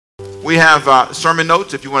We have sermon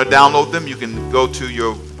notes. If you want to download them, you can go to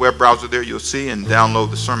your web browser there. You'll see and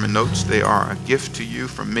download the sermon notes. They are a gift to you,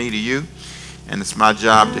 from me to you. And it's my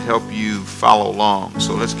job to help you follow along.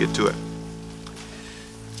 So let's get to it.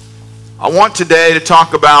 I want today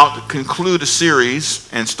to conclude a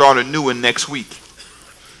series and start a new one next week.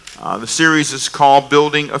 The series is called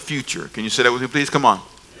Building a Future. Can you say that with me, please? Come on.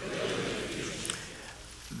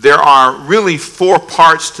 There are really 4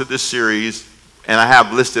 parts to this series, and I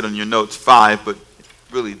have listed on your notes 5, but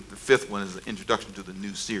really the 5th one is the introduction to the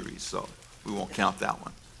new series, so we won't count that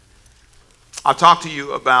one. I'll talk to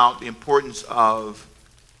you about the importance of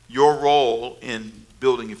your role in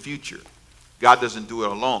building a future. God doesn't do it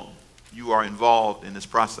alone. You are involved in this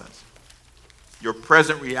process. Your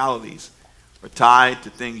present realities are tied to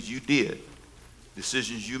things you did,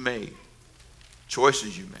 decisions you made,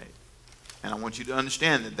 choices you made. And I want you to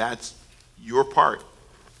understand that that's your part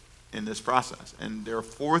in this process. And there are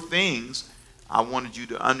 4 things I wanted you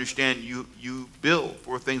to understand you build,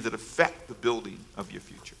 4 things that affect the building of your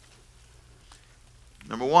future.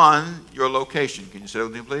 Number 1, your location. Can you say that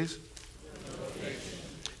with me, please?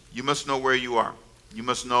 You must know where you are. You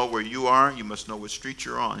must know where you are. You must know what street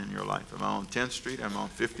you're on in your life. Am I on 10th Street? Am I on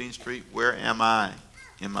 15th Street? Where am I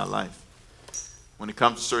in my life? When it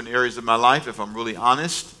comes to certain areas of my life, if I'm really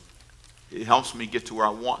honest, it helps me get to where I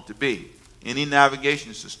want to be. Any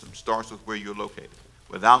navigation system starts with where you're located.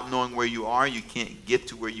 Without knowing where you are, you can't get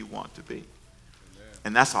to where you want to be. Amen.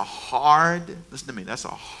 And that's listen to me, that's a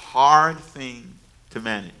hard thing to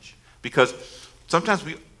manage. Because sometimes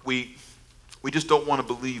we just don't want to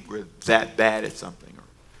believe we're that bad at something or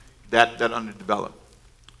that underdeveloped.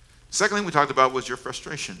 Second thing we talked about was your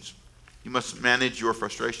frustrations. You must manage your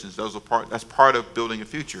frustrations. That's part of building a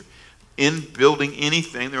future. In building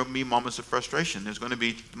anything, there will be moments of frustration. There's going to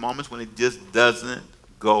be moments when it just doesn't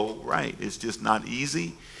go right. It's just not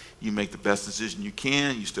easy. You make the best decision you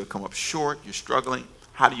can. You still come up short. You're struggling.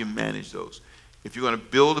 How do you manage those? If you're going to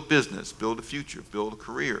build a business, build a future, build a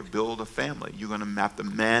career, build a family, you're going to have to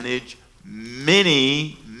manage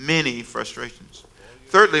many, many frustrations.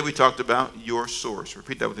 Thirdly, we talked about your source.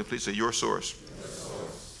 Repeat that with me, please. Say your source. Your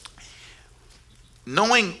source.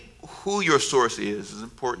 Knowing who your source is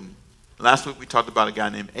important. Last week we talked about a guy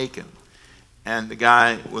named Achan. And the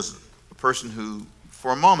guy was a person who,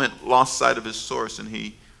 for a moment, lost sight of his source. And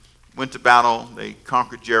he went to battle. They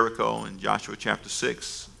conquered Jericho in Joshua chapter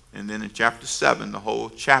 6. And then in chapter 7, the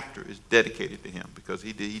whole chapter is dedicated to him because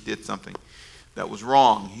he did something that was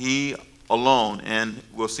wrong. He alone, and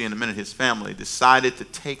we'll see in a minute, his family, decided to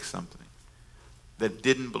take something that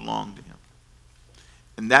didn't belong to him.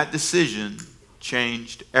 And that decision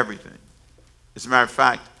changed everything. As a matter of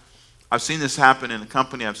fact, I've seen this happen in a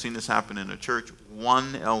company. I've seen this happen in a church.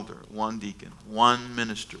 One elder, one deacon, one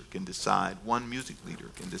minister can decide, one music leader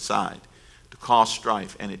can decide to cause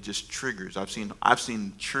strife, and it just triggers. I've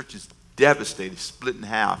seen churches devastated, split in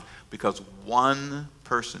half, because one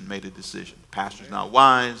person made a decision. The pastor's not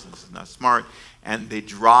wise, this is not smart, and they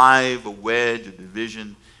drive a wedge, a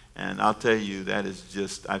division, and I'll tell you, that is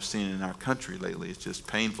just, I've seen it in our country lately. It's just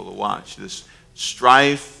painful to watch. This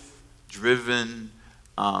strife-driven,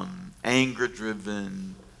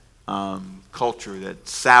 anger-driven culture that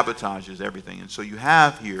sabotages everything. And so you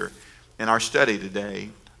have here in our study today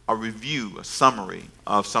a review, a summary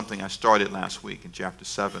of something I started last week in chapter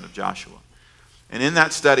 7 of Joshua. And in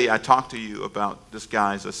that study, I talked to you about this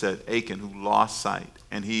guy, as I said, Achan, who lost sight.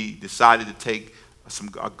 And he decided to take some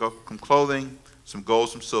clothing, some gold,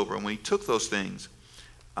 some silver. And when he took those things,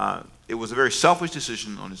 it was a very selfish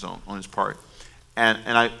decision on his part.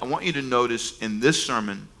 And I want you to notice in this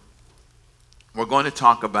sermon, we're going to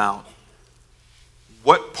talk about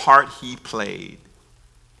what part he played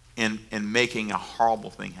in making a horrible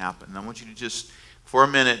thing happen. And I want you to just, for a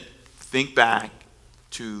minute, think back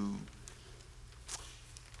to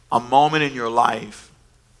a moment in your life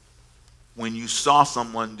when you saw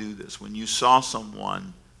someone do this, when you saw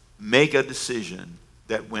someone make a decision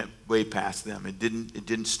that went way past them. It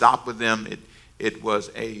didn't stop with them. It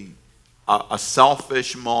was a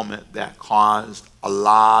selfish moment that caused a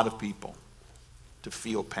lot of people to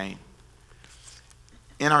feel pain.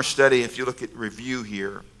 In our study, if you look at review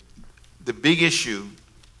here, the big issue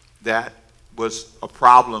that was a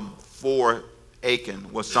problem for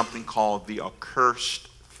Achan was something called the accursed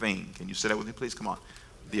thing. Can you say that with me, please? Come on.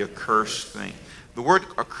 The accursed thing. The word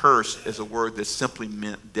accursed is a word that simply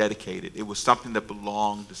meant dedicated. It was something that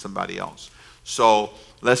belonged to somebody else. So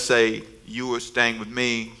let's say you were staying with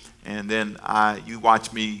me, and then you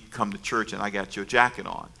watched me come to church, and I got your jacket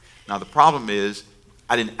on. Now the problem is,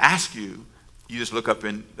 I didn't ask you. You just look up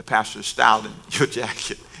in the pastor's style and your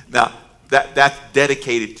jacket. Now that's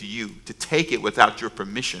dedicated to you. To take it without your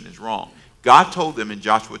permission is wrong. God told them in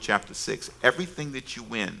Joshua chapter 6, everything that you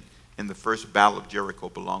win in the first battle of Jericho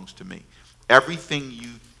belongs to me. Everything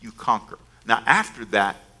you conquer. Now, after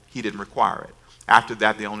that, he didn't require it. After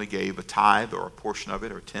that, they only gave a tithe or a portion of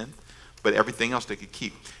it or a tenth, but everything else they could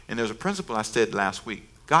keep. And there's a principle I said last week.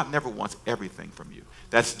 God never wants everything from you.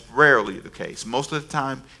 That's rarely the case. Most of the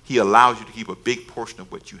time, he allows you to keep a big portion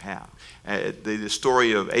of what you have. The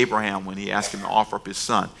story of Abraham when he asked him to offer up his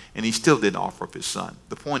son, and he still didn't offer up his son.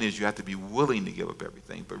 The point is you have to be willing to give up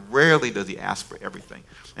everything, but rarely does he ask for everything.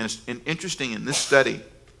 And it's interesting in this study,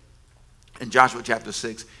 in Joshua chapter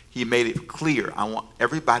 6, he made it clear, I want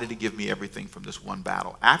everybody to give me everything from this one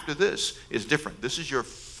battle. After this, it's different. This is your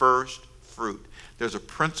first fruit. There's a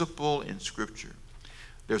principle in Scripture.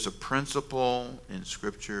 There's a principle in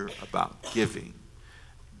Scripture about giving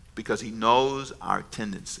because he knows our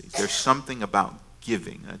tendencies. There's something about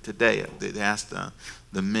giving. Today, they asked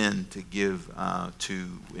the men to give to,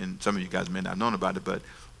 and some of you guys may not have known about it, but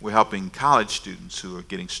we're helping college students who are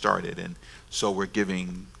getting started, and so we're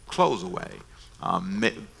giving clothes away,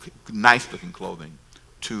 nice-looking clothing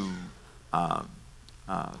to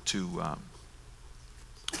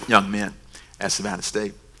young men at Savannah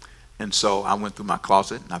State. And so I went through my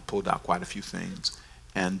closet and I pulled out quite a few things,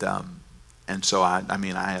 and so I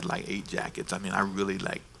had like 8 jackets. I mean, I really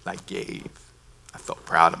like gave. I felt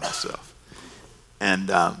proud of myself,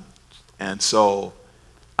 and so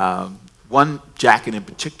one jacket in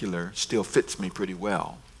particular still fits me pretty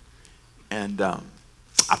well, and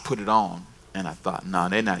I put it on and I thought, no,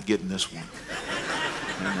 they're not getting this one.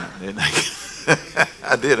 They're not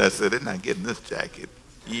I did. I said, they're not getting this jacket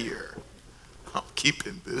here. I'm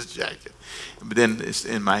keeping this jacket. But then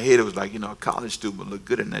in my head, it was like, a college student would look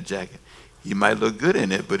good in that jacket. He might look good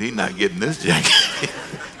in it, but he's not getting this jacket.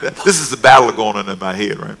 This is the battle going on in my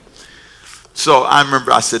head, right? So I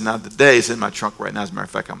remember I said, now today, it's in my trunk right now. As a matter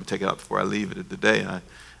of fact, I'm going to take it out before I leave it today. And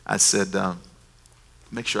I said,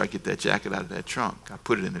 make sure I get that jacket out of that trunk. I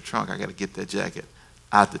put it in the trunk. I got to get that jacket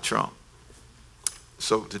out the trunk.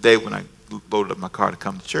 So today when I loaded up my car to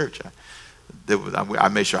come to church, I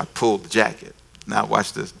made sure I pulled the jacket. Now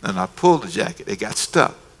watch this. And I pulled the jacket. It got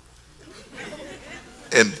stuck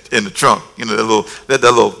in the trunk. That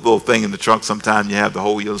little thing in the trunk. Sometimes you have the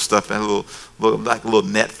whole yellow stuff, that little like a little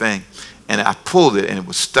net thing. And I pulled it and it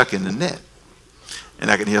was stuck in the net.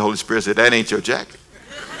 And I can hear the Holy Spirit say, "That ain't your jacket."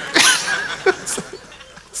 So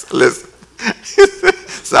listen.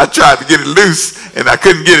 So I tried to get it loose and I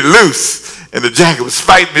couldn't get it loose. And the jacket was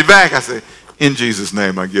fighting me back. I said, in Jesus'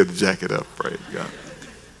 name, I give the jacket up. Praise God.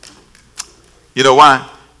 You know why?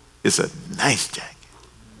 It's a nice jacket.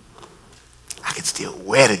 I can still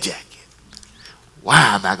wear the jacket.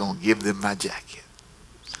 Why am I going to give them my jacket?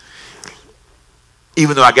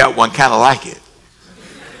 Even though I got one kind of like it.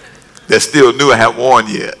 That still new I haven't worn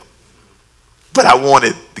yet. But I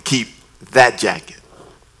wanted to keep that jacket.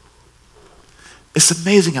 It's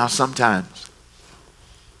amazing how sometimes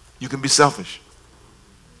you can be selfish.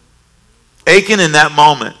 Achan in that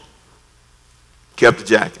moment kept the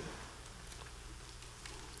jacket.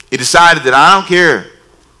 He decided that I don't care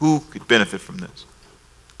who could benefit from this.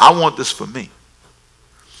 I want this for me.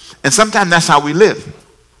 And sometimes that's how we live.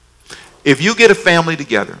 If you get a family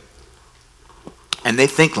together and they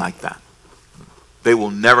think like that, they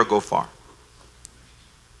will never go far.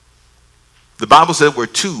 The Bible said where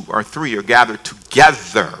 2 or 3 are gathered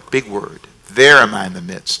together, big word, there am I in the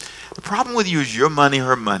midst. The problem with you is your money,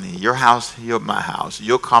 her money, your house, my house,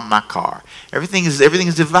 your car, my car. Everything is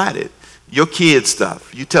divided. Your kids'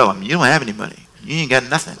 stuff. You tell them you don't have any money. You ain't got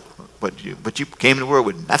nothing. But you came in the world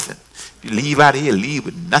with nothing. If you leave out of here, leave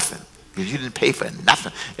with nothing. Because you didn't pay for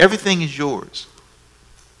nothing. Everything is yours.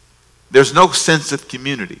 There's no sense of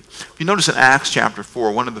community. If you notice in Acts chapter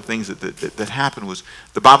 4, one of the things that happened was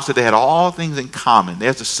the Bible said they had all things in common.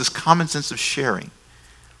 There's this common sense of sharing.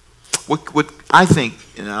 What I think,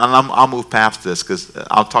 and I'll move past this because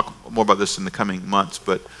I'll talk more about this in the coming months,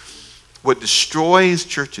 but what destroys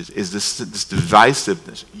churches is this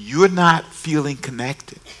divisiveness. You're not feeling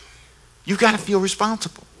connected. You've got to feel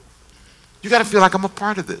responsible. You got to feel like I'm a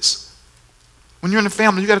part of this. When you're in a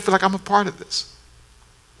family, you got to feel like I'm a part of this.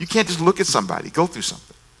 You can't just look at somebody, go through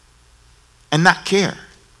something, and not care,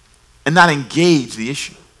 and not engage the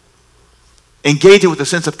issue. Engage it with a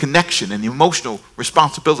sense of connection and emotional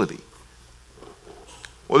responsibility.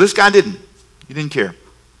 Well, this guy didn't. He didn't care.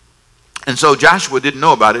 And so Joshua didn't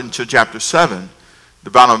know about it until chapter 7, the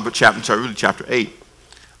bottom of chapter 8.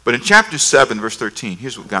 But in chapter 7, verse 13,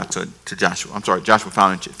 here's what got to Joshua. I'm sorry, Joshua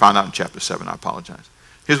found out in chapter 7. I apologize.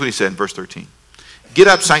 Here's what he said in verse 13. Get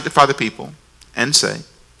up, sanctify the people, and say,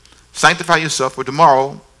 Sanctify yourself for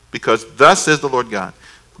tomorrow, because thus says the Lord God,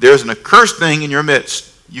 there is an accursed thing in your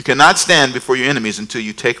midst. You cannot stand before your enemies until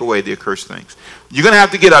you take away the accursed things. You're going to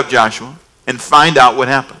have to get up, Joshua, and find out what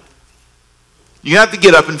happened. You have to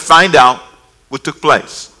get up and find out what took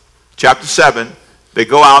place. Chapter 7, they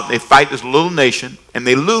go out, they fight this little nation, and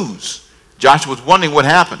they lose. Joshua was wondering what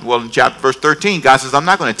happened. Well, in verse 13, God says, I'm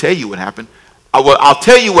not going to tell you what happened. I'll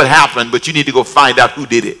tell you what happened, but you need to go find out who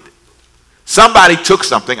did it. Somebody took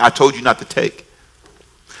something I told you not to take.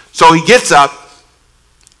 So he gets up,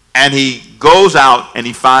 and he goes out, and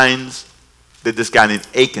he finds that this guy named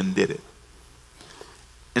Achan did it.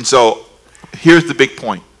 And so here's the big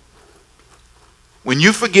point. When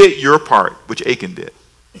you forget your part, which Achan did,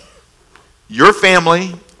 your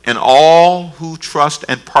family and all who trust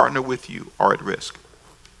and partner with you are at risk.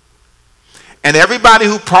 And everybody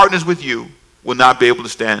who partners with you will not be able to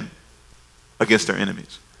stand against their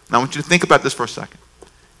enemies. Now I want you to think about this for a second.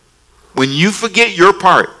 When you forget your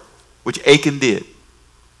part, which Achan did,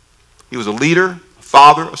 he was a leader, a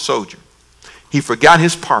father, a soldier. He forgot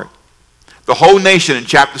his part. The whole nation in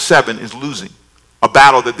chapter 7 is losing a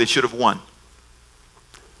battle that they should have won.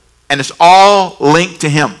 And it's all linked to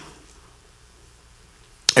him.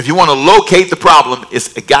 If you want to locate the problem,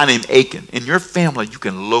 it's a guy named Achan. In your family, you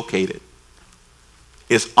can locate it.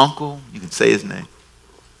 His uncle, you can say his name.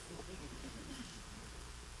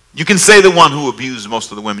 You can say the one who abused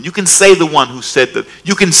most of the women. You can say the one who said that.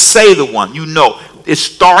 You can say the one. You know. It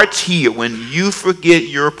starts here when you forget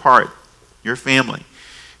your part, your family,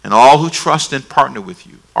 and all who trust and partner with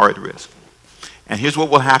you are at risk. And here's what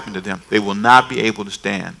will happen to them. They will not be able to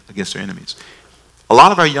stand against their enemies. A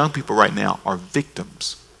lot of our young people right now are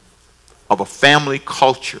victims of a family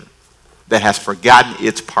culture that has forgotten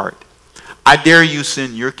its part. I dare you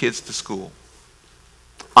send your kids to school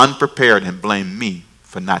unprepared and blame me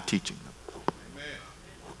for not teaching them. Amen.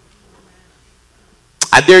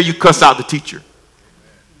 I dare you cuss out the teacher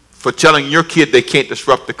for telling your kid they can't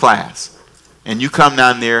disrupt the class. And you come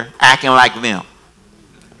down there acting like them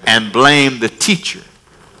and blame the teacher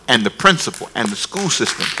and the principal and the school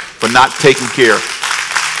system for not taking care of.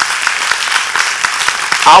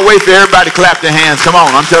 I'll wait for everybody to clap their hands. Come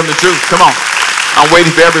on, I'm telling the truth. Come on. I'm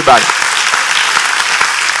waiting for everybody.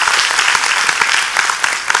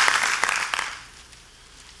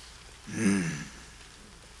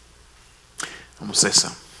 I'm going to say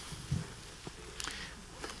something.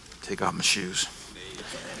 Take off my shoes.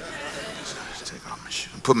 Take off my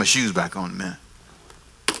shoes. Put my shoes back on in a minute.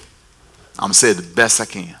 I'm going to say it the best I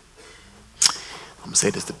can. I'm going to say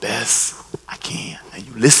this the best I can. And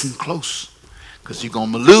you listen close. Because you're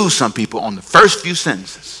going to lose some people on the first few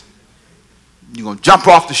sentences. You're going to jump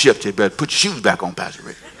off the ship. You better put your shoes back on, Pastor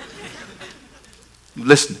Rick. You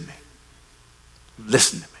listen to me. You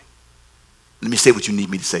listen to me. Let me say what you need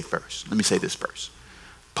me to say first. Let me say this first.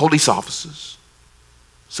 Police officers,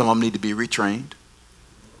 some of them need to be retrained.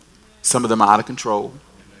 Some of them are out of control.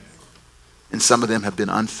 And some of them have been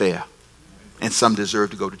unfair. And some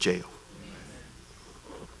deserve to go to jail.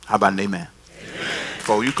 How about an amen?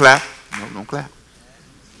 Before you clap, no, don't clap.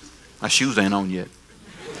 My shoes ain't on yet.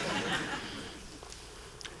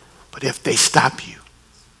 But if they stop you,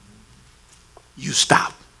 you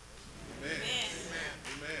stop.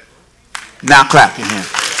 Now clap your hands.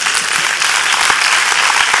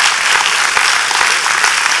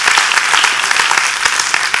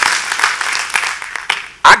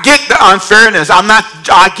 I get the unfairness.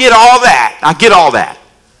 I get all that. I get all that.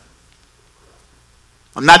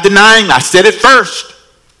 I'm not denying. I said it first.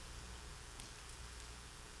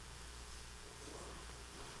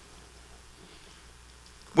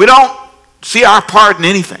 We don't see our part in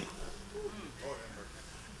anything.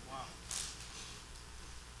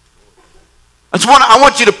 I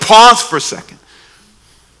want you to pause for a second.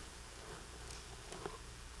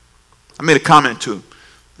 I made a comment to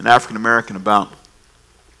an African American about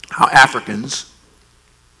how Africans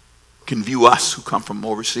can view us who come from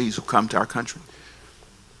overseas, who come to our country.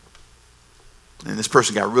 And this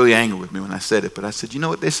person got really angry with me when I said it, but I said, you know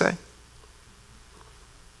what they say?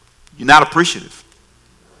 You're not appreciative.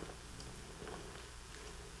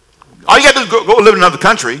 All you got to do is go live in another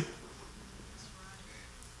country.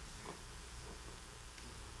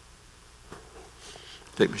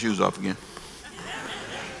 Take my shoes off again.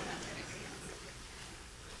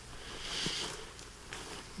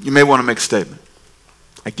 You may want to make a statement.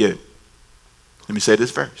 I get it. Let me say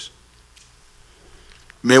this verse.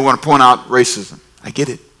 You may want to point out racism. I get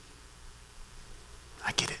it.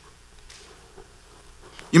 I get it.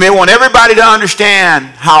 You may want everybody to understand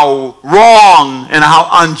how wrong and how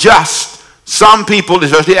unjust some people,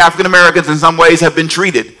 especially African Americans in some ways, have been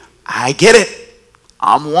treated. I get it.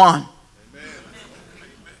 I'm one.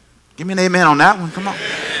 Give me an amen on that one. Come on.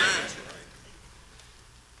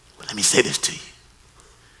 But let me say this to you.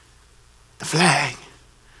 The flag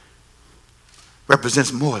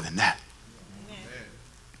represents more than that.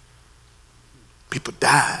 People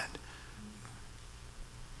died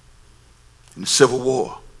in the Civil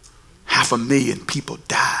War. 500,000 people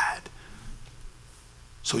died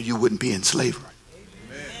so you wouldn't be in slavery.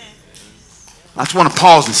 I just want to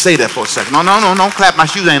pause and say that for a second. No, don't clap. My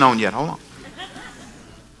shoes ain't on yet. Hold on.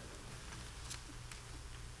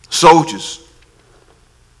 Soldiers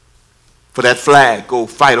for that flag go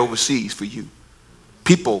fight overseas for you.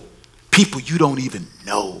 People you don't even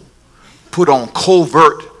know put on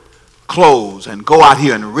covert clothes and go out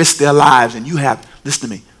here and risk their lives, and you have, listen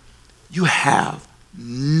to me, you have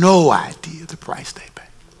no idea the price they pay.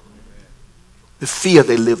 The fear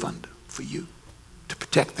they live under for you to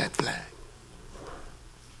protect that flag.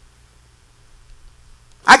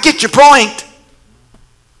 I get your point,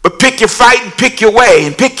 but pick your fight and pick your way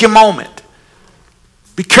and pick your moment.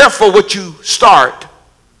 Be careful what you start.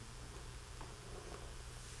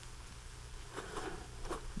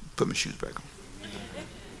 Put my shoes back on.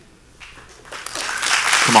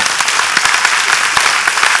 Come on.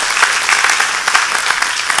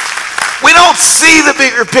 We don't see the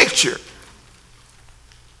bigger picture.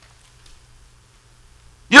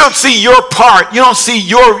 You don't see your part. You don't see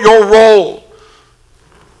your role.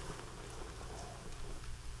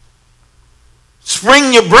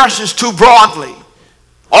 Swing your brushes too broadly.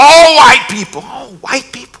 All white people. All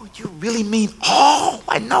white people? You really mean all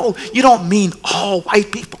white? No, you don't mean all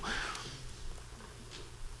white people.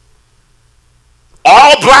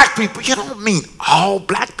 All black people. You don't mean all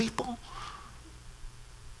black people.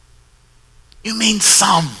 You mean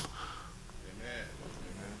some.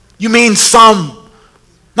 You mean some.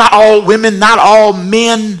 Not all women, not all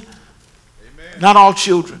men, not all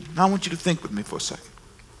children. Now I want you to think with me for a second.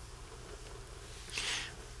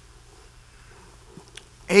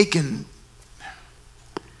 Achan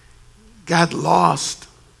got lost.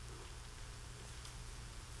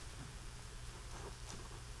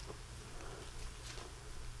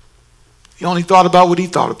 He only thought about what he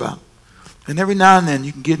thought about. And every now and then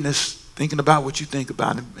you can get in this thinking about what you think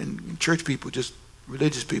about. And church people, just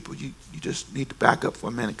religious people, you just need to back up for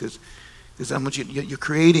a minute, because you're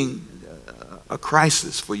creating a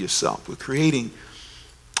crisis for yourself. We're creating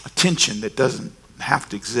a tension that doesn't have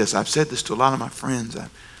to exist. I've said this to a lot of my friends.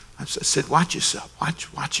 I've said, watch yourself.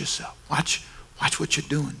 Watch yourself. Watch what you're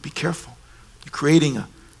doing. Be careful. You're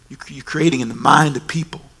creating in the mind of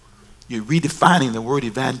people. You're redefining the word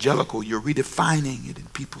evangelical. You're redefining it in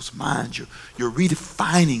people's minds. You're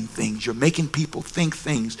redefining things. You're making people think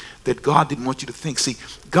things that God didn't want you to think. See,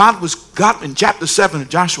 God in chapter 7 of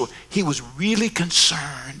Joshua, he was really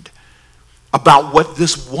concerned about what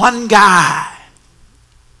this one guy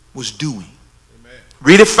was doing. Amen.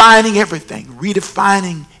 Redefining everything.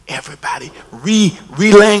 Redefining everybody.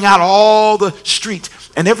 Relaying out all the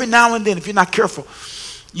streets. And every now and then, if you're not careful,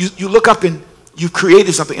 you look up and you've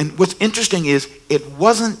created something. And what's interesting is it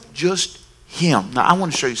wasn't just him. Now, I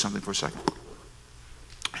want to show you something for a second.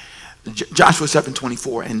 Joshua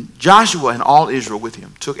 7:24. And Joshua and all Israel with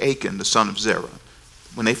him took Achan, the son of Zerah,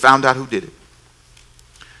 when they found out who did it.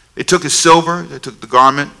 They took his silver. They took the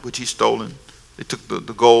garment, which he'd stolen. They took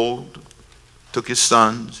the gold. Took his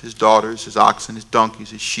sons, his daughters, his oxen, his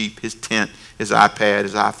donkeys, his sheep, his tent, his iPad,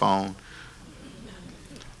 his iPhone.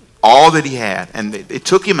 All that he had. And they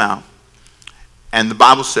took him out. And the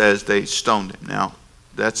Bible says they stoned him. Now,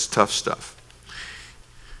 that's tough stuff.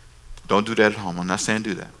 Don't do that at home. I'm not saying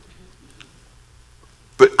do that.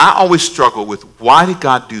 But I always struggle with, why did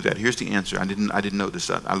God do that? Here's the answer. I didn't know this.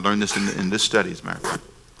 I learned this in this study, as a matter of fact.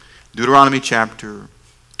 Deuteronomy chapter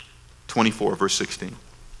 24, verse 16.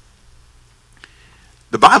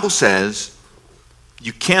 The Bible says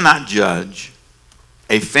you cannot judge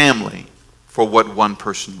a family for what one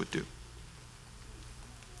person would do.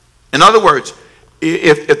 In other words,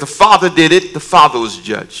 if the father did it, the father was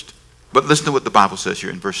judged. But listen to what the Bible says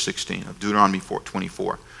here in verse 16 of Deuteronomy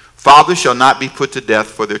 4:24. Fathers shall not be put to death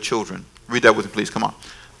for their children. Read that with me, please. Come on.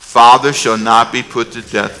 Fathers shall not be put to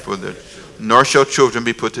death for their, nor shall children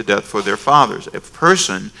be put to death for their fathers. A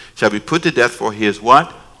person shall be put to death for his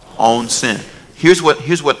what? Own sin. Here's what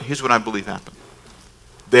I believe happened.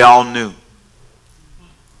 They all knew.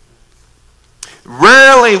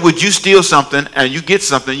 Rarely would you steal something and you get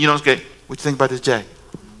something, you don't say, what do you think about this jacket?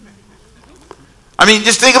 I mean,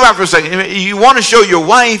 just think about it for a second. You want to show your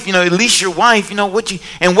wife, at least your wife, what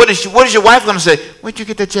is your wife going to say? Where'd you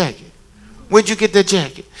get that jacket? Where'd you get that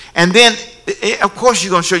jacket? And then, of course,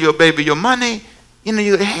 you're going to show your baby your money. You know,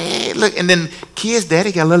 you go, hey, look. And then kids,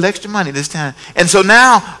 daddy got a little extra money this time. And so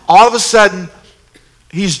now, all of a sudden,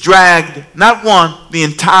 he's dragged, not one, the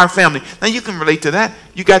entire family. Now, you can relate to that.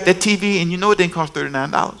 You got that TV, and you know it didn't cost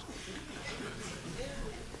 $39.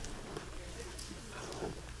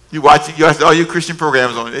 You watch it, you watch all your Christian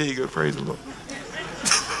programs on it. There you go, praise the Lord.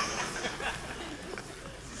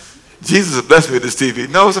 Jesus is blessed me with this TV.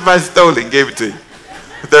 No, somebody stole it and gave it to you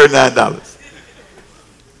for $39.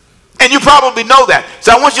 And you probably know that.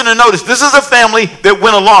 So I want you to notice, this is a family that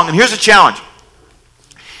went along. And here's the challenge.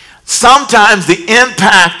 Sometimes the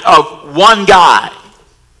impact of one guy,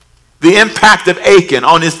 the impact of Achan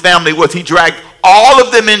on his family was he dragged all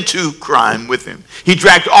of them into crime with him. He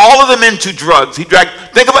dragged all of them into drugs. Think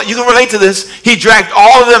about, you can relate to this. He dragged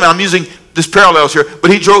all of them, and I'm using this parallels here, but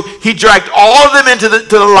he dragged all of them into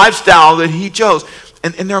the lifestyle that he chose.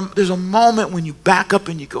 And there's a moment when you back up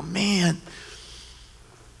and you go, man,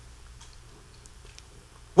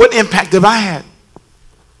 what impact have I had?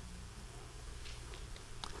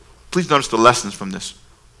 Please notice the lessons from this.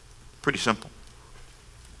 Pretty simple.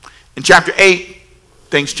 In chapter 8,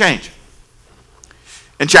 things change.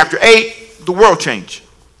 In chapter 8, the world changed.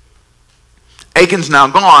 Achan's now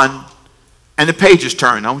gone, and the pages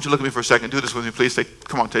turn. I want you to look at me for a second. Do this with me, please.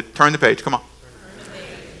 Come on, turn the page. Come on.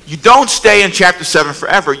 You don't stay in chapter 7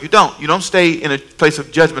 forever. You don't. You don't stay in a place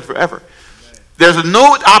of judgment forever. There's a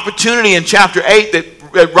new opportunity in chapter 8 that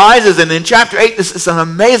rises, and in chapter 8, this is an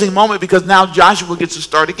amazing moment because now Joshua gets to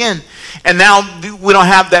start again. And now we don't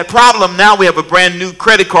have that problem. Now we have a brand new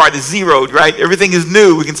credit card that's zeroed, right? Everything is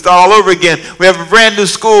new. We can start all over again. We have a brand new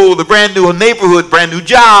school, the brand new neighborhood, brand new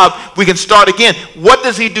job. We can start again. What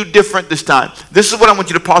does he do different this time? This is what I want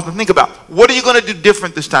you to pause and think about. What are you going to do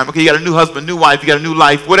different this time? Okay, you got a new husband, new wife, you got a new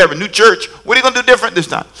life, whatever, new church. What are you going to do different this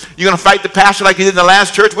time? You're going to fight the pastor like you did in the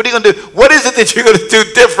last church? What are you going to do? What is it that you're going to do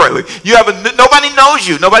differently? Nobody knows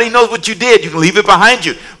you. Nobody knows what you did. You can leave it behind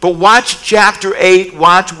you. But watch chapter 8.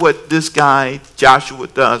 Watch what this guy, Joshua,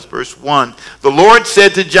 does. Verse 1. The Lord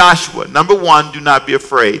said to Joshua, number 1, do not be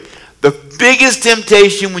afraid. The biggest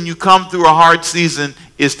temptation when you come through a hard season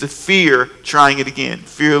is to fear trying it again.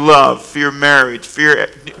 Fear love, fear marriage, fear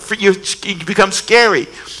you become scary.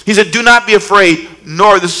 He said, do not be afraid,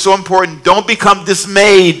 nor, this is so important, don't become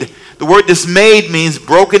dismayed. The word dismayed means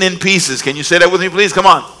broken in pieces. Can you say that with me, please? Come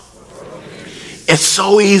on. It's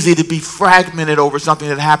so easy to be fragmented over something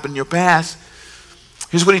that happened in your past.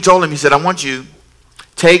 Here's what he told him. He said, I want you to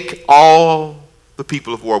take all the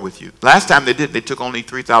people of war with you. Last time they did, they took only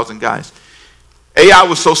 3,000 guys. Ai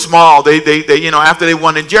was so small. They after they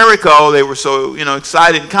won in Jericho, they were so,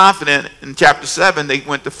 excited and confident. In chapter 7, they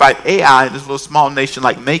went to fight Ai, this little small nation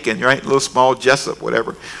like Macon, right? Little small Jessup,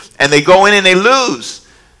 whatever. And they go in and they lose.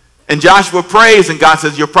 And Joshua prays, and God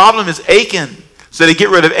says, your problem is Achan. So they get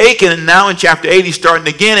rid of Achan, and now in chapter 8, he's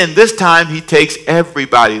starting again, and this time he takes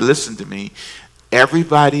everybody. Listen to me.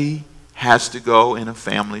 Everybody has to go in a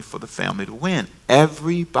family for the family to win.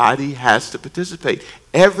 Everybody has to participate.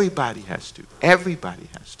 Everybody has to. Everybody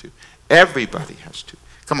has to. Everybody has to.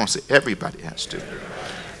 Come on, say everybody has to.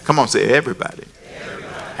 Come on, say everybody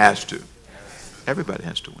has to. Everybody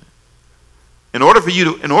has to win. In order for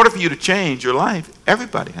you to change your life,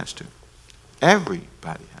 everybody has to.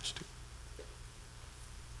 Everybody has to.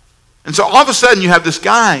 And so all of a sudden you have this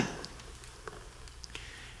guy,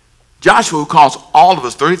 Joshua, who calls all of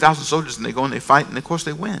us, 30,000 soldiers, and they go and they fight, and of course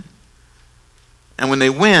they win. And when they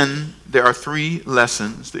win, there are 3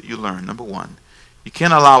 lessons that you learn. Number 1, you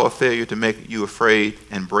can't allow a failure to make you afraid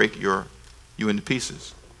and break you into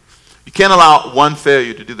pieces. You can't allow one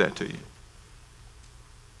failure to do that to you.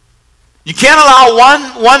 You can't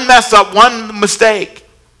allow one mess up, one mistake.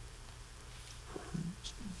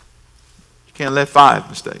 You can't let 5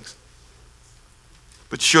 mistakes.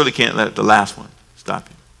 But you surely can't let the last one stop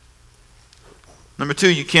you. Number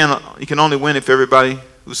 2, you can only win if everybody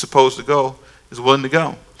who's supposed to go is willing to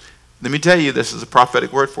go. Let me tell you, this is a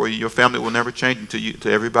prophetic word for you. Your family will never change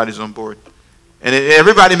until everybody's on board. And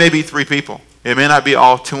everybody may be 3 people. It may not be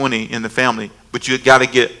all 20 in the family, but you got to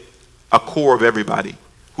get a core of everybody,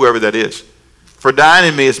 whoever that is. For Diane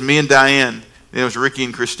and me, it's me and Diane. Then it was Ricky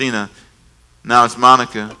and Christina. Now it's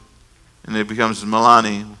Monica. And it becomes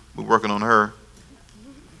Milani. We're working on her.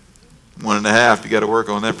 1.5, you got to work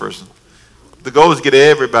on that person. The goal is to get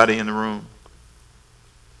everybody in the room.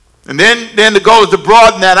 And then the goal is to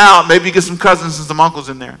broaden that out. Maybe you get some cousins and some uncles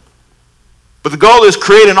in there. But the goal is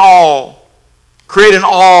create an all. Create an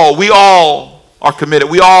all. We all are committed.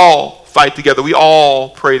 We all fight together. We all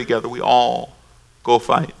pray together. We all go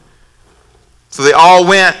fight. So they all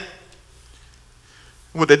went.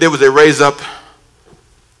 What they did was they raised up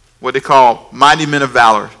what they call mighty men of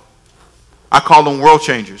valor. I call them world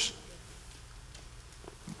changers.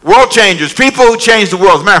 World changers, people who change the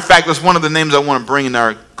world. As a matter of fact, that's one of the names I want to bring in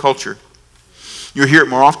our culture. You'll hear it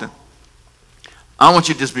more often. I don't want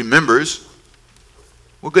you to just be members.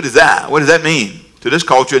 What good is that? What does that mean? To this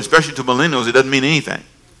culture, especially to millennials, it doesn't mean anything.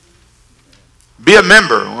 Be a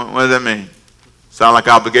member. What does that mean? Sound like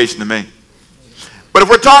an obligation to me. But if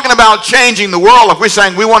we're talking about changing the world, if we're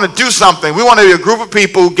saying we want to do something, we want to be a group of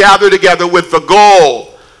people who gather together with the goal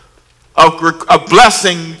of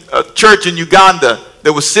blessing a church in Uganda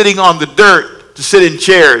that was sitting on the dirt to sit in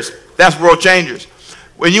chairs. That's world changers.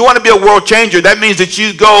 When you want to be a world changer, that means that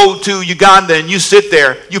you go to Uganda and you sit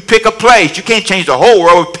there. You pick a place. You can't change the whole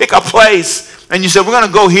world. Pick a place. And you say, we're going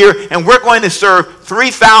to go here and we're going to serve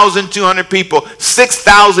 3,200 people,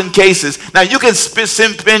 6,000 cases. Now, you can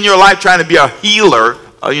spend your life trying to be a healer,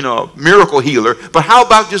 a miracle healer. But how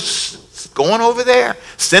about just going over there,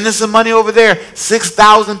 sending some money over there?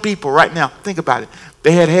 6,000 people right now. Think about it.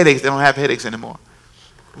 They had headaches. They don't have headaches anymore.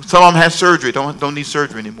 Some of them have surgery, don't need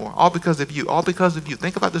surgery anymore. All because of you. All because of you.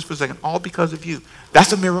 Think about this for a second. All because of you.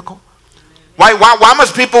 That's a miracle. Why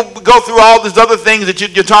must people go through all these other things that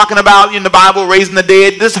you're talking about in the Bible, raising the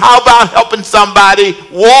dead? How about helping somebody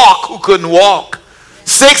walk who couldn't walk?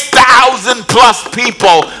 6,000 plus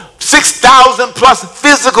people, 6,000 plus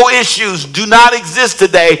physical issues do not exist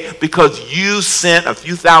today because you sent a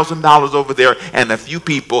few $1,000s over there and a few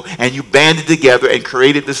people and you banded together and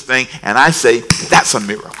created this thing. And I say, that's a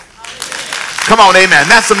miracle. Come on, amen.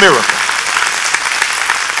 That's a miracle.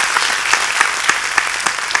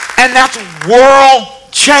 And that's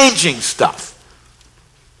world-changing stuff.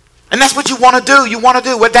 And that's what you want to do. You want to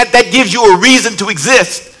do what that gives you a reason to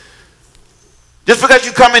exist. Just because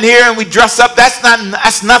you come in here and we dress up, that's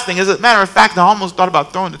nothing. As a matter of fact, I almost thought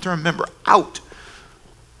about throwing the term member out.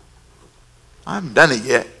 I haven't done it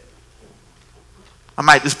yet. I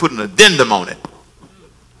might just put an addendum on it.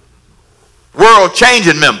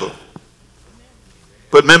 World-changing member.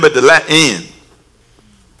 Put member to let in.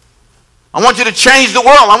 I want you to change the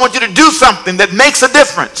world. I want you to do something that makes a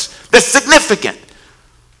difference, that's significant.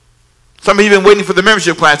 Some of you have been waiting for the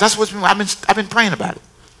membership class. That's what I've been praying about it.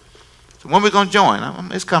 So when we're going to join,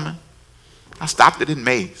 it's coming. I stopped it in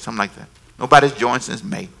May, something like that. Nobody's joined since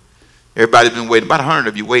May. Everybody's been waiting. About 100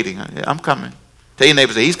 of you waiting. I'm coming. Tell your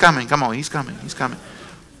neighbor, say, he's coming. Come on, he's coming. He's coming.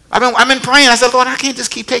 I've been praying. I said, Lord, I can't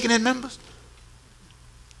just keep taking in members.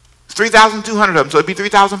 It's 3,200 of them, so it'd be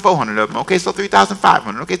 3,400 of them. Okay, so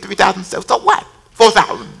 3,500. Okay, 3,000. So what?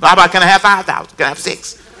 4,000. How about can I have 5,000? Can I have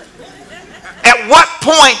 6? At what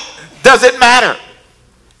point does it matter?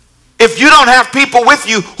 If you don't have people with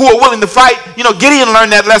you who are willing to fight, Gideon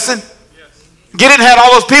learned that lesson. Yes. Gideon had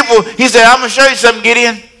all those people. He said, I'm going to show you something,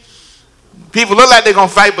 Gideon. People look like they're going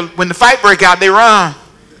to fight, but when the fight break out, they run.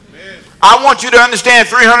 I want you to understand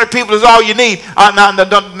 300 people is all you need. Now,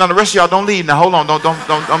 the rest of y'all don't leave. Now, hold on.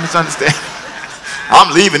 Don't misunderstand.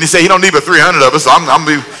 I'm leaving. He said he don't need but 300 of us, so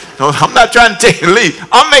I'm not trying to take you to leave.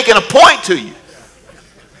 I'm making a point to you.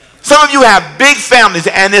 Some of you have big families,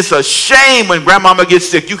 and it's a shame when grandmama gets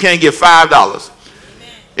sick, you can't get $5.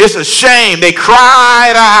 It's a shame. They cry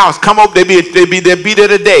at our house. Come over, they'll be there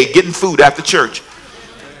today getting food after church.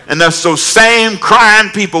 And those same crying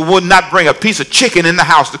people would not bring a piece of chicken in the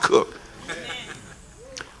house to cook.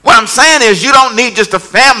 What I'm saying is you don't need just a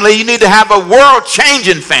family. You need to have a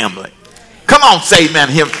world-changing family. Come on, say amen.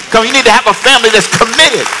 Come, you need to have a family that's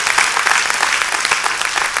committed.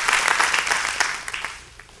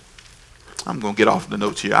 I'm going to get off the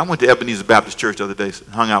notes here. I went to Ebenezer Baptist Church the other day.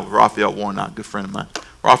 Hung out with Raphael Warnock, good friend of mine.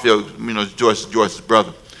 Raphael, is Joyce's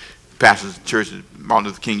brother. Pastors the church. Martin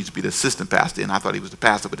Luther King used to be the assistant pastor, and I thought he was the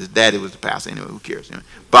pastor, but his daddy was the pastor. Anyway, who cares? Anyway,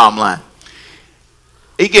 bottom line.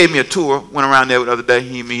 He gave me a tour, went around there the other day.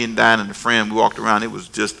 Me and Diane and a friend, we walked around. It was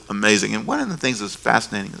just amazing. And one of the things that was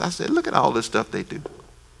fascinating is I said, look at all this stuff they do.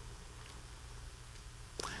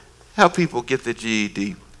 Help people get their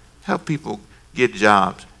GED. Help people get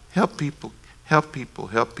jobs. Help people, help people,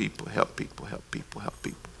 help people, help people, help people, help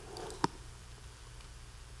people.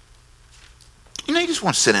 You just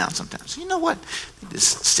want to sit down sometimes. You know what?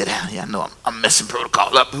 Just sit down here. I know I'm messing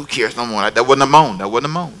protocol up. Who cares no more? That wasn't a moan. That wasn't a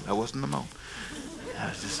moan. That wasn't a moan.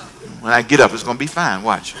 When I get up, it's going to be fine.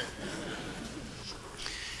 Watch.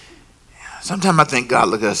 Sometimes I think God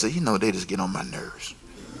look at us and say, they just get on my nerves.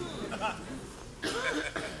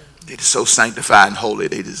 They're just so sanctified and holy.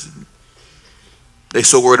 They're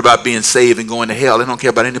so worried about being saved and going to hell. They don't care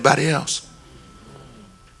about anybody else.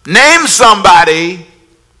 Name somebody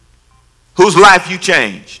whose life you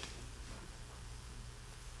changed.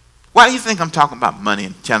 Why do you think I'm talking about money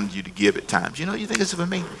and challenging you to give at times? You think it's for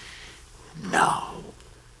me? No.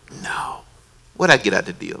 What'd I get out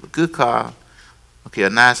the deal? A good car, Okay, a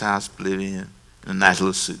nice house to live in, and a nice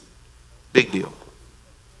little suit. Big deal.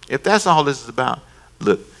 If that's all this is about,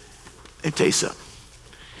 look, let me tell you something.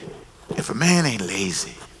 If a man ain't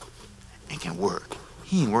lazy and can work,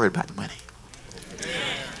 he ain't worried about the money.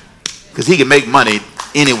 Because he can make money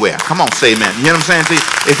anywhere. Come on, say amen. You hear what I'm saying to you?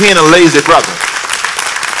 If he ain't a lazy brother.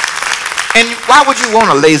 And why would you want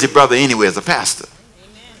a lazy brother anyway as a pastor?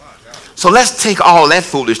 So let's take all that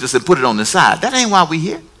foolishness and put it on the side. That ain't why we're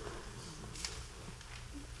here.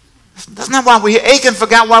 That's not why we're here. Achan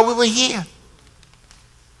forgot why we were here.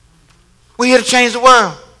 We're here to change the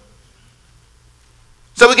world.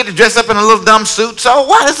 So we get to dress up in a little dumb suit. So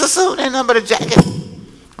what is a suit? Ain't nothing but a jacket.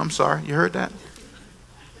 I'm sorry, you heard that?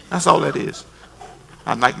 That's all that is.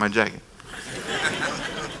 I like my jacket.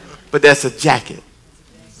 But that's a jacket.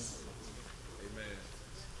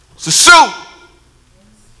 It's a suit.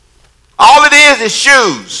 All it is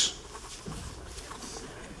shoes.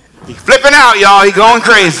 He's flipping out, y'all. He's going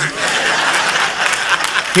crazy.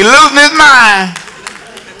 He's losing his mind.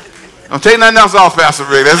 Don't take nothing else off, Pastor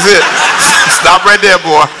Rick. That's it. Stop right there,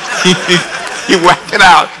 boy. He whacking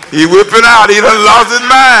out. He whipping out. He done lost his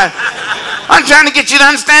mind. I'm trying to get you to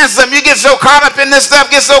understand something. You get so caught up in this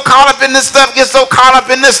stuff, get so caught up in this stuff, get so caught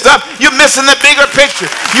up in this stuff, you're missing the bigger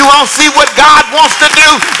picture. You won't see what God wants to do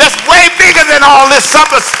that's way bigger than all this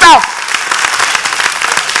other stuff.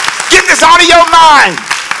 Get this out of your mind.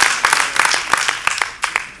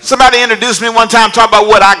 Somebody introduced me one time, talking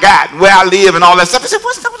about what I got, where I live and all that stuff. I said,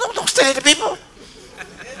 don't say that to people.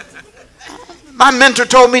 My mentor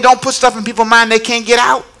told me don't put stuff in people's mind they can't get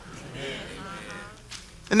out.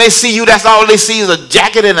 And they see you, that's all they see is a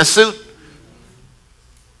jacket and a suit.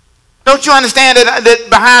 Don't you understand that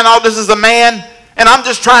behind all this is a man? And I'm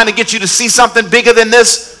just trying to get you to see something bigger than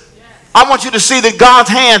this. I want you to see that God's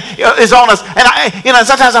hand is on us. And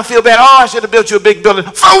sometimes I feel bad. Oh, I should have built you a big building.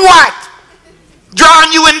 For what?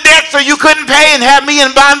 Drawing you in debt so you couldn't pay and have me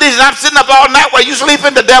in bondage and I'm sitting up all night while you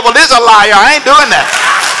sleeping? The devil is a liar. I ain't doing that.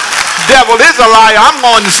 Devil is a liar. I'm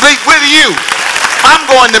going to sleep with you. I'm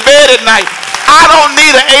going to bed at night. I don't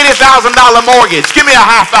need an $80,000 mortgage. Give me a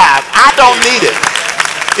high five. I don't need it.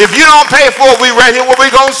 If you don't pay for it, we right here where we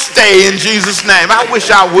going to stay in Jesus' name. I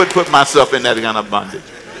wish I would put myself in that kind of bondage.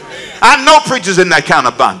 I know preachers in that kind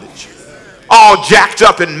of bondage. All jacked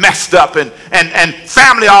up and messed up and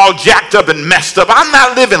family all jacked up and messed up. I'm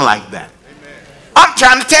not living like that. I'm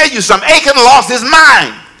trying to tell you something. Achan lost his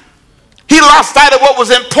mind. He lost sight of what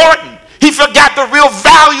was important. He forgot the real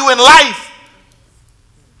value in life.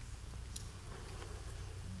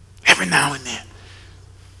 Every now and then,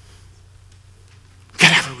 you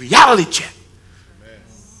gotta have a reality check. Amen.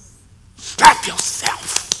 Slap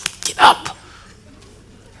yourself. Get up.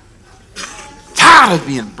 Tired of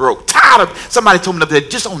being broke. Tired of, somebody told me that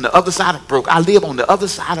just on the other side of broke. I live on the other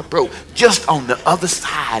side of broke. Just on the other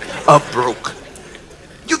side of broke.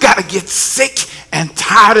 You gotta get sick and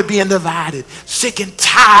tired of being divided. Sick and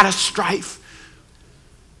tired of strife.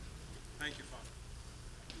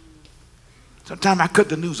 Sometimes I cut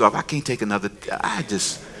the news off. I can't take another. I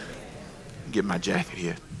just get my jacket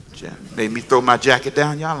here. Made me throw my jacket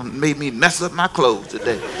down. Y'all made me mess up my clothes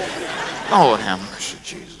today. Lord have mercy,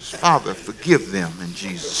 Jesus. Father, forgive them in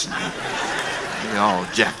Jesus' name. They all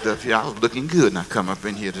jacked up here. I was looking good and I come up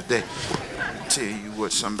in here today. I tell you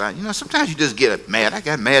what, somebody, sometimes you just get mad. I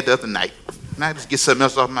got mad the other night. And I just get something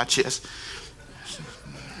else off my chest.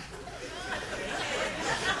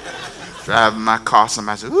 Driving my car,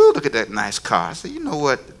 somebody said, ooh, look at that nice car. I said, you know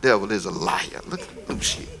what? The devil is a liar. Look at that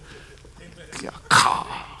shit. A car,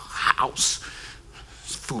 house.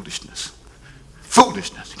 It's foolishness.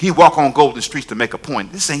 Foolishness. He walk on golden streets to make a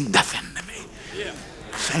point. This ain't nothing to me.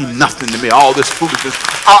 This ain't nothing to me. All this foolishness.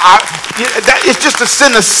 It's just to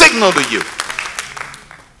send a signal to you.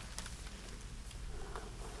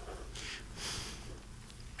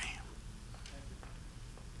 Man.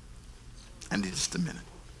 I need just a minute.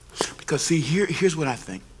 Because see, here's what I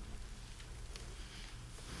think.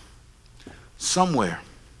 Somewhere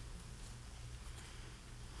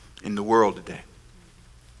in the world today,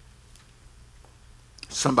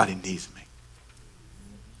 somebody needs me.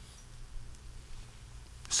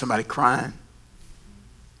 Somebody crying.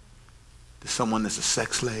 There's someone that's a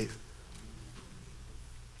sex slave.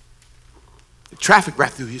 The traffic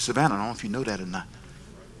right through here, Savannah. I don't know if you know that or not.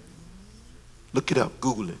 Look it up.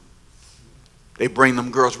 Google it. They bring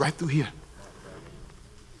them girls right through here.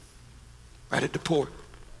 Right at the port.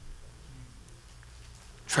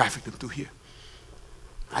 Traffic them through here.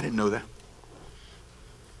 I didn't know that.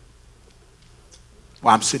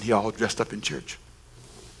 Well, I'm sitting here all dressed up in church.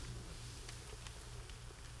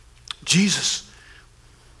 Jesus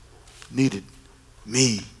needed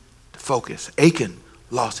me to focus. Achan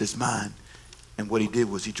lost his mind. And what he did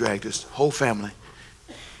was he dragged his whole family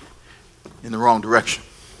in the wrong direction.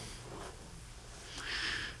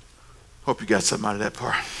 Hope you got something out of that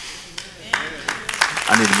part.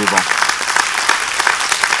 I need to move on.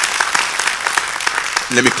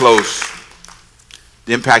 Let me close.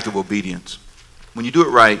 The impact of obedience. When you do it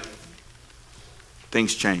right,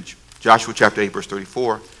 things change. Joshua chapter 8, verse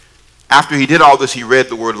 34. After he did all this, he read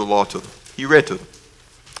the word of the law to them. He read to them.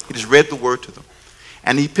 He just read the word to them.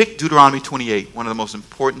 And he picked Deuteronomy 28, one of the most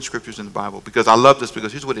important scriptures in the Bible, because I love this,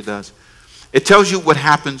 because here's what it does. It tells you what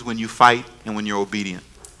happens when you fight and when you're obedient.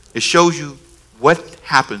 It shows you what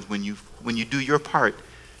happens when you do your part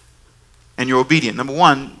and you're obedient. Number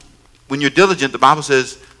one, when you're diligent, the Bible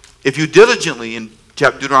says, if you diligently, in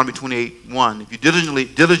Deuteronomy 28:1, if you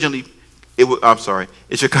diligently,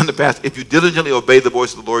 it shall come to pass, if you diligently obey the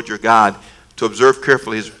voice of the Lord your God, to observe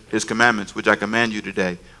carefully his commandments, which I command you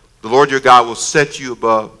today, the Lord your God will set you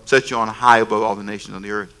on high above all the nations on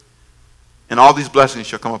the earth. And all these blessings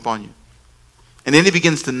shall come upon you. And then he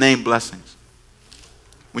begins to name blessings.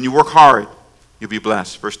 When you work hard, you'll be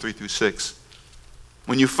blessed. Verse 3 through 6.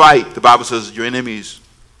 When you fight, the Bible says your enemies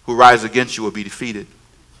who rise against you will be defeated.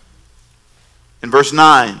 In verse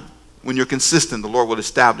 9, when you're consistent, the Lord will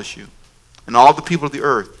establish you. And all the people of the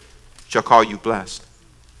earth shall call you blessed.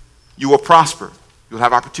 You will prosper. You'll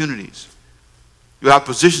have opportunities. You'll have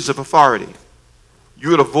positions of authority. You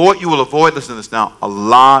will avoid, listen to this now, a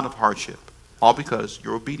lot of hardship. All because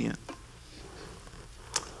you're obedient.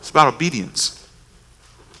 It's about obedience.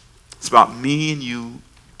 It's about me and you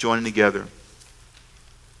joining together.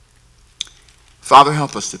 Father,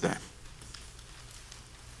 help us today.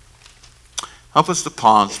 Help us to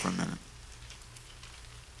pause for a minute.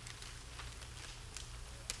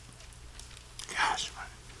 Gosh.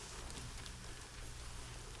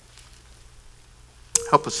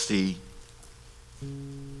 Help us see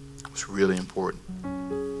what's really important.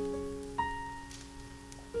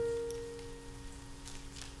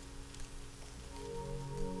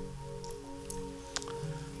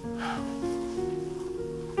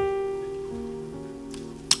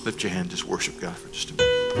 Lift your hand, just worship God for just a minute.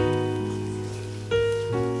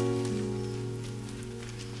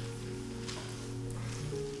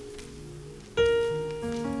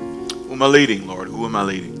 Who am I leading, Lord? Who am I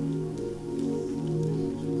leading?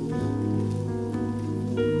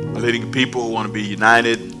 Am I leading people who want to be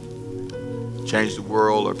united, change the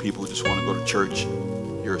world, or people who just want to go to church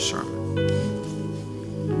and hear a sermon?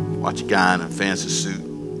 Watch a guy in a fancy suit.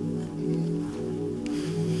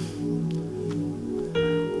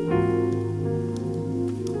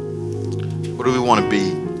 What do we want to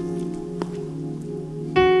be?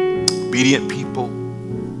 Obedient people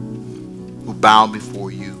who bow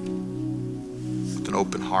before you with an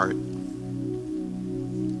open heart.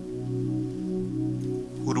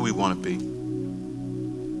 Who do we want to be?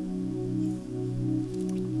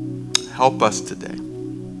 Help us today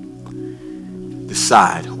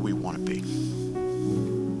decide who we want to be.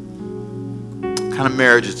 What kind of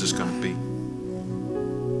marriage is this going to be?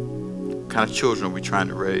 What kind of children are we trying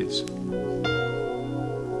to raise?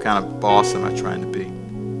 What kind of boss am I trying to be?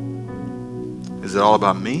 Is it all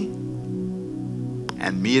about me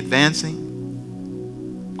and me advancing?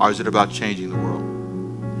 Or is it about changing the world?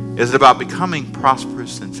 Is it about becoming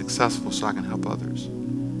prosperous and successful so I can help others?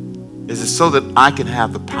 Is it so that I can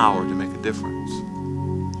have the power to make a difference?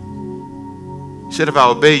 You said if I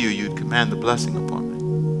obey you, you'd command the blessing upon me.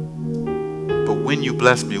 But when you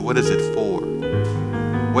bless me, what is it for?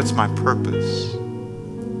 What's my purpose?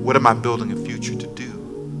 What am I building a future to do?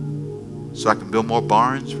 So I can build more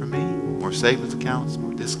barns for me, more savings accounts,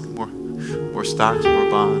 more stocks, more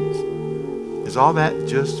bonds. Is all that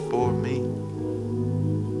just for me?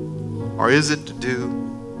 Or is it to do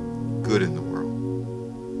good in the world?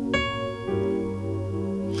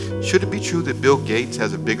 Should it be true that Bill Gates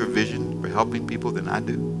has a bigger vision for helping people than I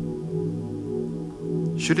do?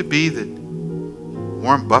 Should it be that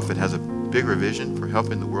Warren Buffett has a bigger vision for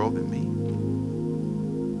helping the world than me?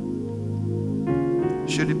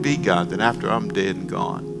 Should it be, God, that after I'm dead and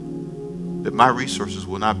gone, that my resources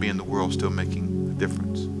will not be in the world still making a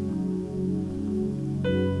difference?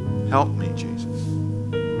 Help me, Jesus.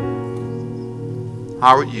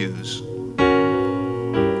 Howard Hughes,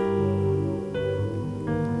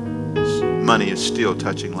 money is still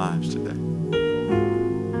touching lives today.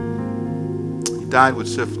 He died with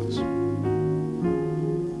syphilis,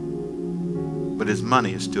 but his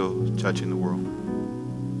money is still touching the world.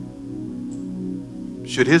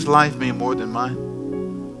 Should his life mean more than mine?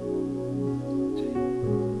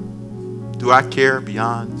 Do I care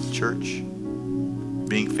beyond church,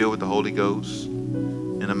 being filled with the Holy Ghost,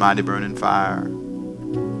 in a mighty burning fire?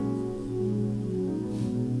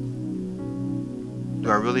 Do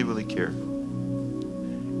I really, really care?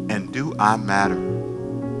 And do I matter?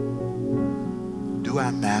 Do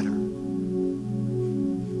I matter?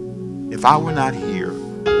 If I were not here,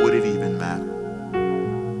 would it even matter?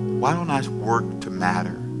 Why don't I work to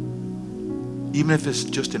matter? Even if it's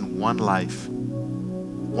just in one life,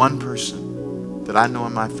 one person that I know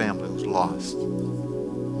in my family who's lost,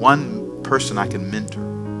 one person I can mentor,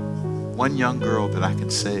 one young girl that I can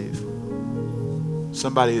save,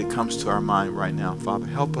 somebody that comes to our mind right now. Father,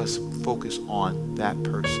 help us focus on that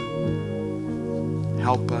person.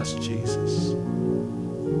 Help us, Jesus.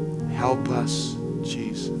 Help us,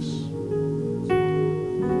 Jesus.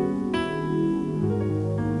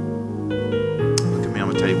 Look at me, I'm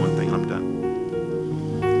going to tell you one thing and I'm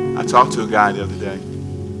done. I talked to a guy the other day,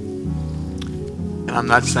 and I'm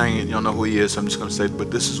not saying you don't know who he is. I'm just going to say, but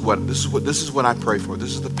this is what I pray for.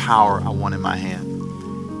 This is the power I want in my hand.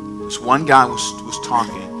 This one guy was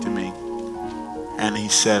talking to me, and he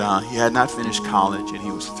said he had not finished college, and he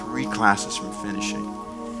was 3 classes from finishing.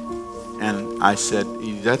 And I said,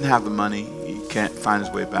 he doesn't have the money. He can't find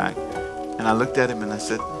his way back. And I looked at him and I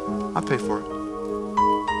said, I'll pay for it.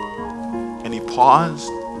 And he paused.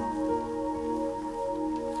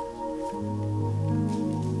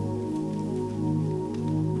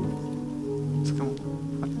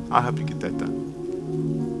 I'll help you get that done.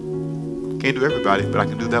 Can't do everybody, but I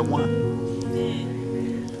can do that one.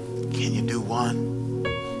 Can you do one?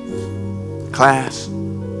 Class,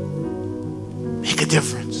 make a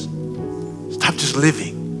difference. Stop just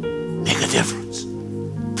living. Make a difference.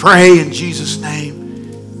 Pray in Jesus'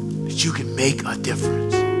 name that you can make a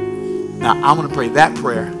difference. Now, I'm going to pray that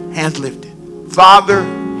prayer, hands lifted. Father,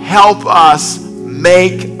 help us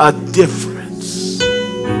make a difference.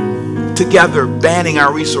 Together, banding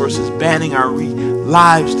our resources, banding our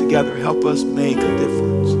lives together, help us make a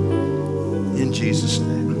difference. In Jesus'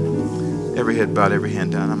 name. Every head bowed, every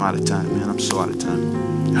hand down. I'm out of time, man. I'm so out of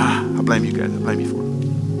time. I blame you guys. I blame you for it.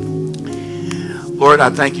 Lord,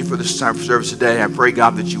 I thank you for this time for service today. I pray,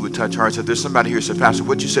 God, that you would touch hearts. If there's somebody here who said, Pastor,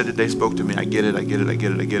 what you said today spoke to me. I get it. I get it. I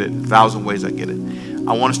get it. I get it. 1,000 ways I get it.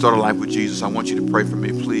 I want to start a life with Jesus. I want you to pray for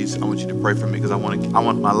me, please. I want you to pray for me because I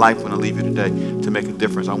want my life when I leave you today to make a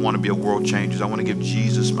difference. I want to be a world changer. I want to give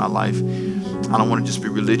Jesus my life. I don't want to just be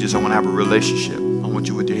religious. I want to have a relationship. I want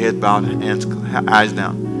you with your head bowed and hands, eyes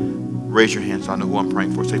down. Raise your hands so I know who I'm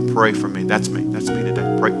praying for. Say, pray for me. That's me. That's me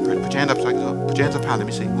today. Pray. Put your hand up. Put your hands up high. Let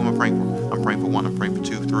me see. Who am I praying for? I'm praying for 1. I'm praying for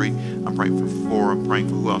 2, 3. I'm praying for 4. I'm praying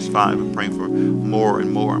for who else? 5. I'm praying for more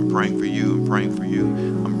and more. I'm praying for you. I'm praying for you.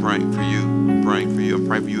 I'm praying for you. I'm praying for you. I'm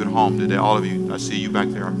praying for you at home today. All of you. I see you back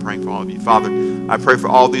there. I'm praying for all of you. Father, I pray for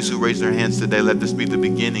all these who raise their hands today. Let this be the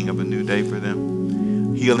beginning of a new day for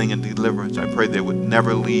them. Healing and deliverance. I pray they would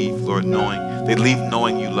never leave, Lord, they leave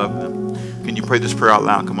knowing you love them. Can you pray this prayer out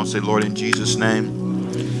loud? Come on, say, Lord, in Jesus'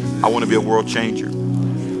 name, I want to be a world changer.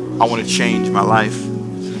 I want to change my life.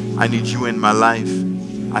 I need you in my life.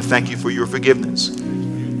 I thank you for your forgiveness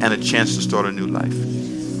and a chance to start a new life.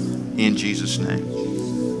 In Jesus' name,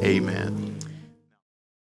 amen.